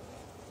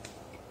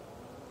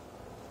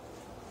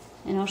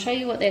 And I'll show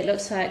you what that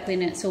looks like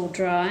when it's all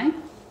dry.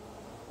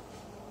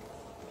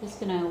 Just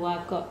gonna, while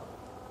I've got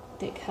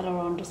that colour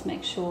on, just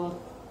make sure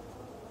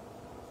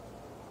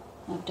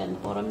I've done the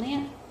bottom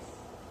there.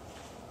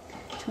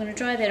 So I'm going to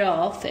dry that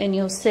off and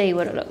you'll see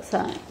what it looks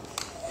like.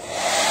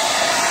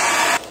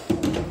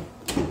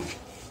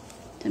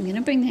 So I'm going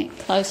to bring that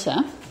closer.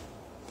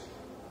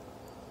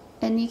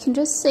 And you can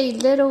just see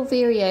little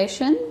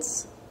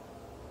variations.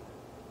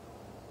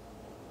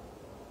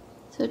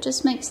 So it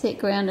just makes that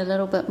ground a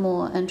little bit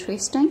more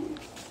interesting.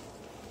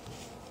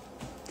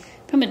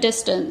 From a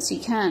distance you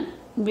can't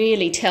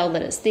really tell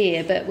that it's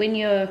there, but when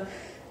you're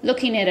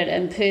looking at it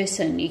in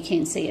person you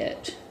can see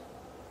it.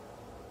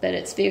 But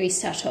it's very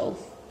subtle.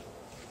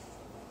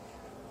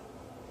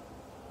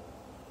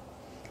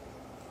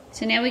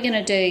 So now we're going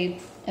to do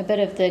a bit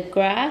of the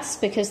grass,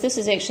 because this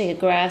is actually a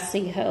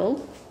grassy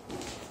hill.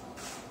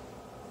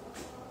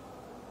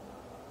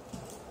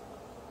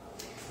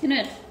 I'm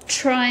going to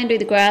try and do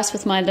the grass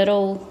with my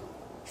little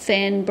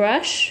fan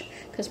brush,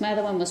 because my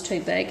other one was too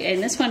big,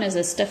 and this one is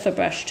a stiffer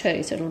brush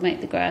too, so it'll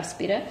make the grass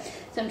better.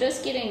 So I'm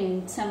just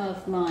getting some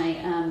of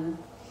my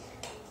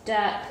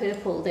dark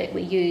purple that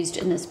we used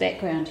in this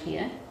background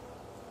here.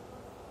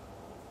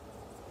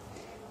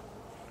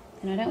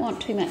 And I don't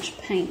want too much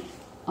paint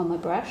on my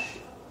brush,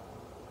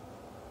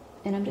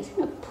 and I'm just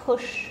going to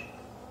push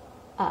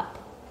up.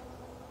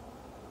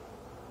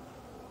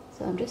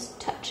 So I'm just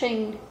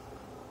touching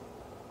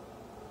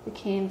the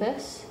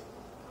canvas,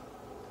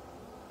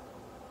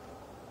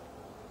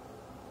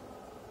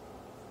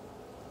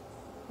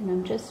 and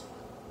I'm just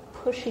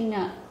pushing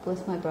up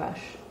with my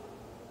brush.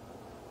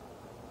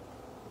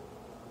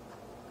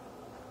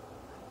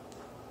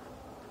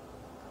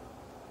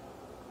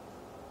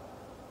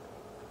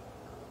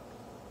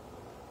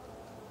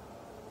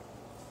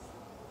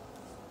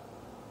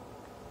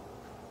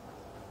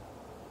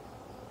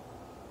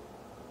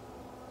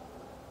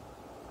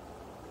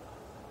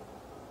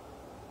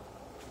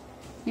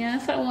 Now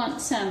if I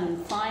want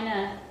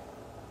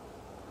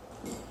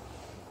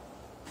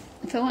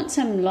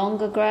some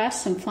longer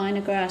grass, some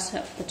finer grass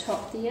up the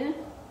top there,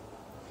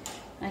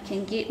 I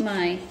can get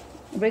my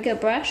rigger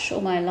brush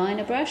or my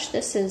liner brush.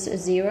 This is a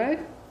 0,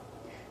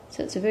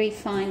 so it's a very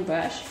fine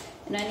brush,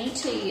 and I need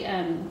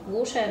to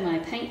water my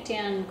paint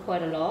down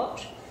quite a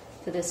lot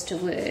for this to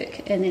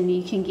work, and then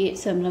you can get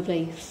some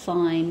lovely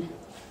fine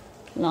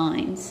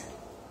lines.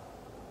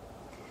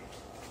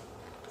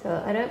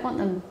 So I don't want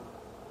them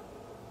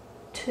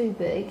too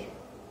big,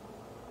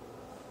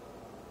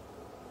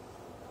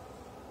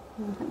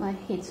 I hope my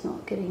head's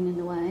not getting in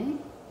the way.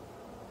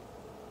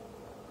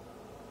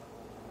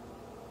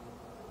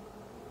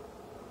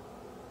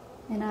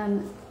 And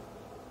I'm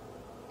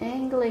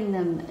angling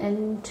them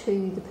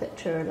into the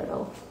picture a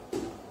little.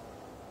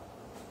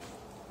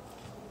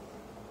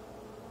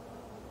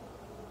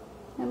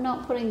 I'm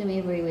not putting them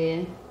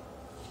everywhere.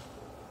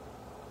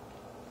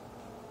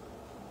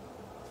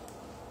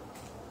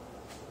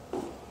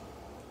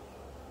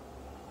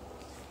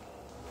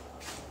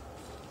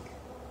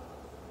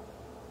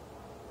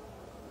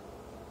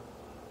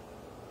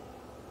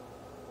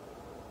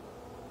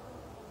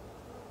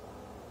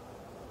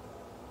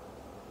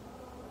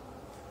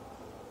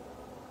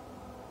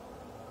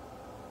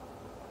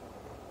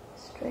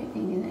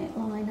 Straightening that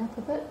line up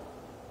a bit.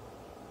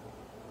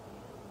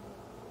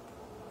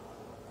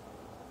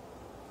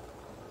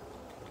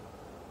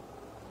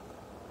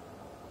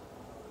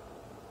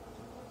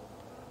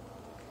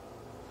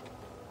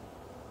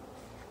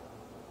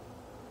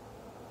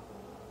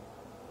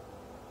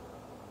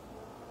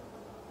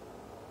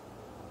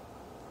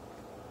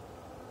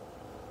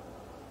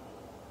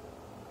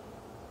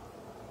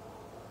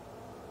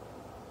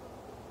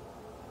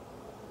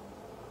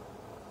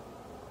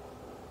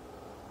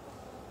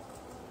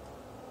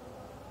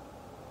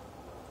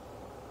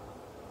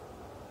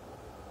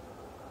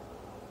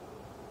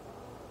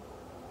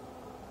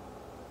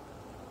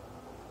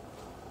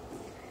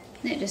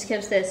 That just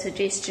gives the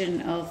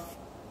suggestion of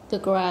the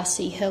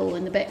grassy hill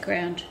in the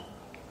background.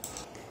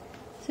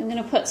 So I'm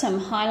going to put some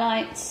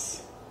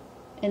highlights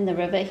in the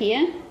river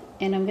here,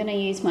 and I'm going to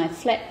use my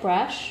flat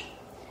brush,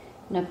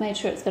 and I've made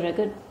sure it's got a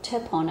good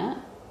tip on it,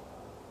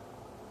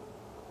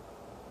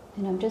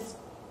 and I'm just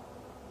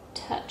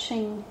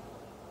touching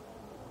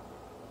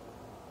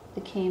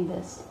the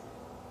canvas.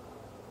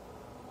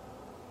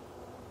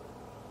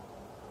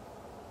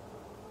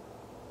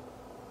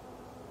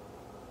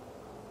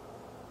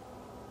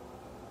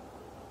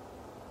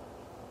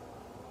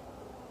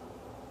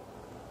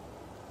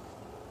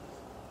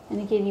 And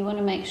again, you want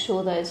to make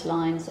sure those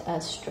lines are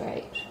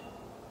straight.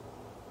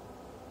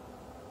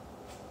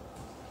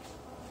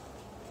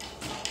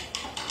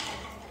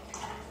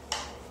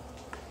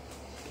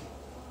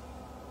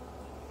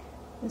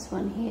 This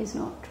one here is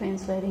not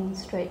translating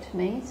straight to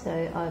me,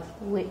 so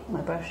I've wet my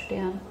brush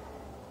down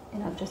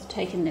and I've just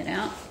taken that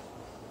out.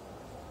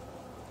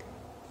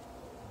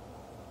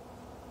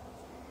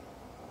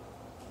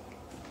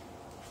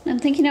 I'm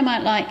thinking I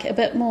might like a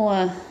bit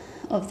more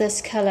of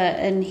this colour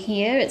in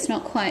here. It's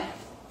not quite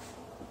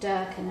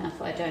dark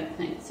enough, I don't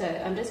think, so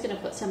I'm just going to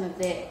put some of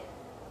that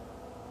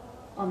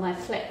on my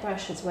flat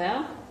brush as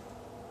well.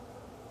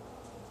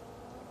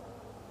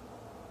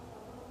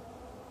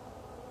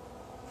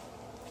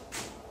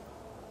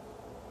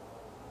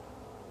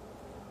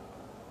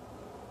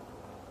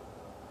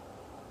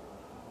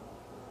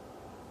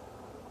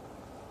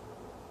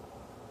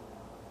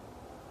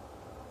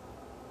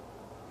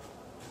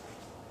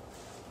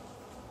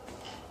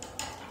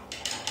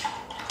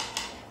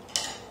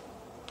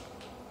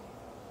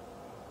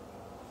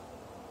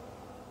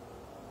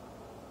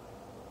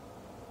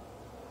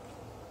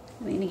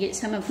 I'm going to get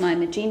some of my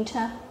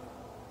magenta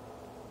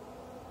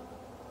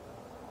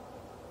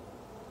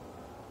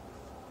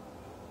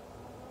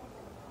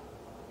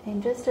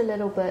and just a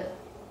little bit,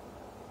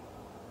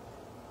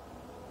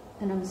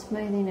 and I'm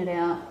smoothing it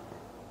out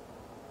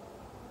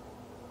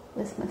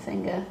with my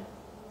finger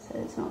so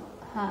it's not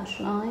harsh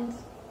lines,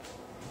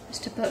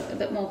 just to put a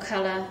bit more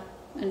colour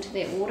into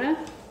that water.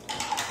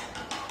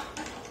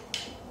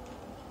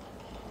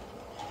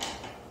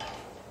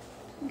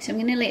 So I'm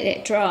going to let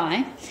that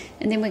dry,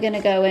 and then we're going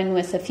to go in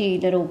with a few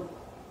little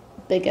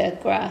bigger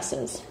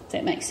grasses, if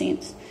that makes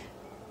sense.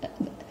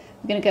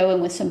 We're going to go in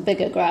with some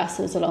bigger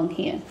grasses along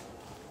here.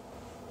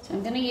 So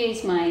I'm going to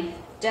use my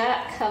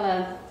dark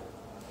colour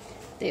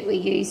that we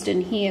used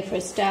in here for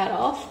a start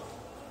off.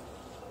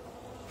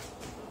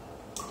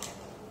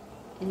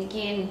 And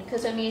again,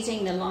 because I'm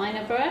using the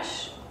liner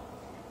brush,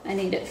 I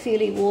need it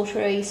fairly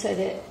watery so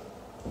that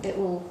it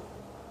will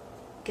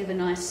give a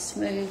nice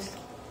smooth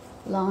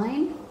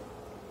line.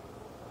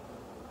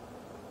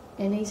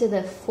 And these are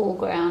the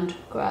foreground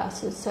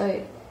grasses,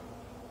 so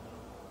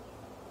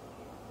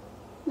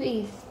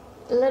we've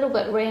a little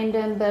bit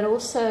random, but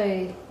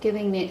also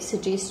giving that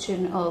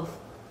suggestion of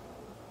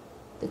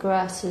the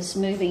grasses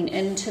moving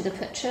into the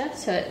picture,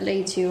 so it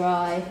leads your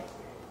eye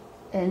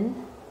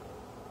in.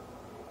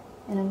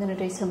 And I'm going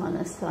to do some on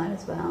this side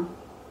as well.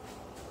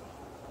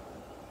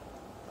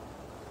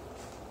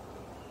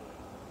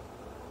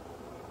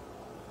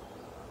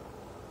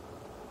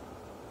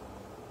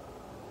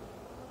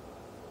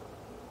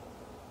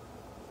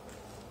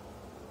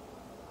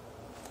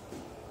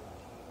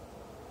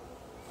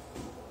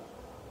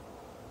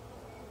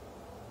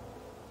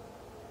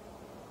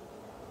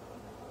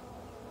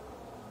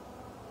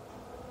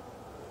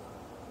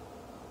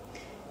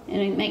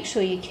 And make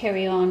sure you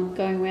carry on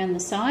going around the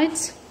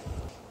sides.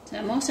 So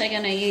I'm also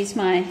going to use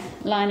my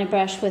liner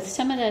brush with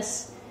some of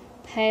this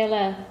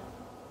paler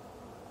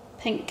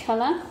pink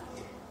colour.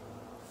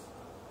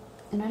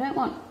 And I don't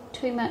want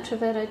too much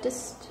of it, I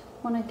just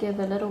want to give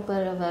a little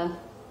bit of a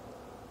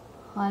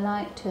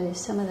highlight to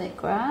some of that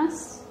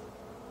grass.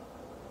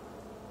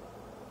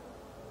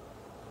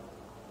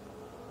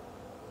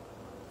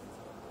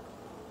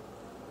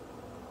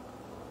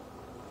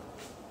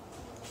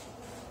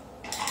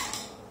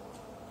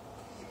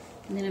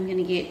 And then I'm going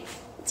to get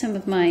some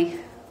of my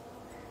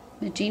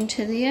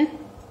magenta there.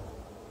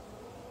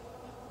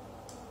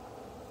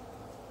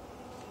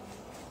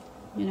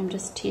 And I'm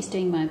just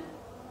testing my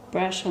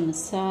brush on the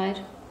side.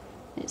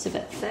 It's a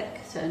bit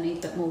thick, so I need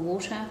a bit more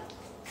water.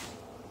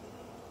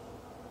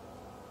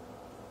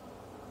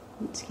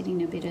 It's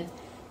getting a better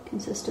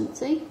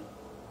consistency.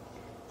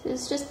 So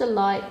it's just the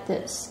light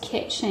that's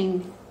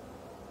catching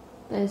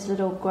those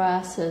little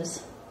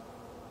grasses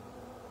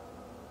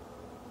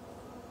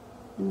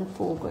in the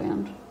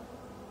foreground.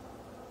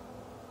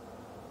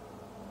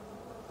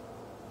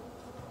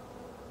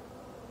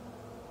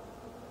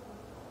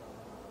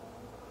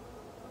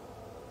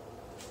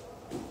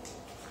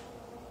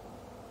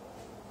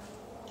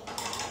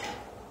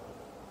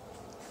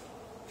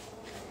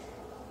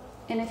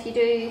 And if you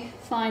do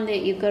find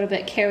that you've got a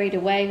bit carried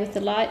away with the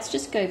lights,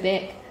 just go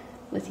back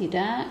with your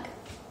dark.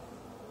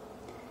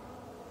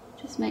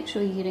 Just make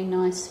sure you're getting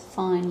nice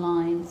fine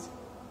lines.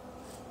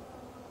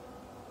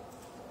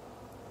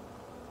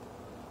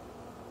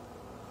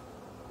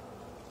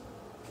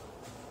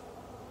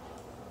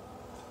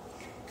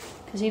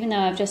 Because even though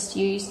I've just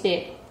used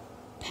that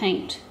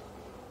paint,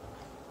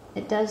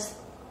 it does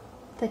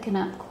thicken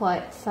up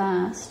quite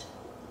fast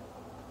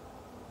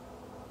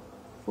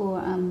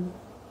for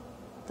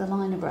the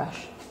liner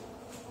brush.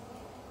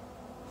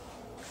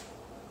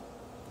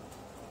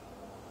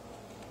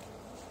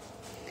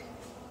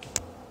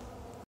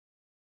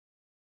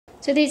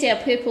 So there's our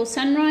purple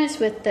sunrise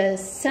with the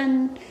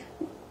sunrise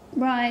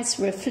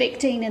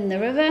reflecting in the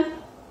river.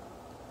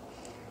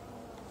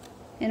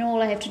 And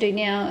all I have to do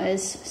now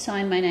is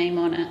sign my name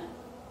on it.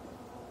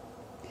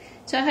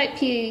 So I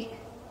hope you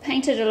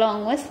painted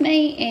along with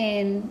me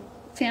and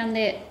found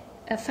that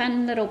a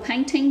fun little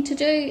painting to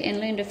do and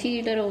learned a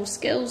few little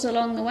skills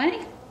along the way.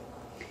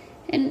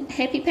 And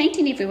happy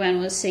painting everyone,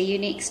 we'll see you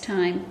next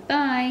time.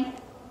 Bye!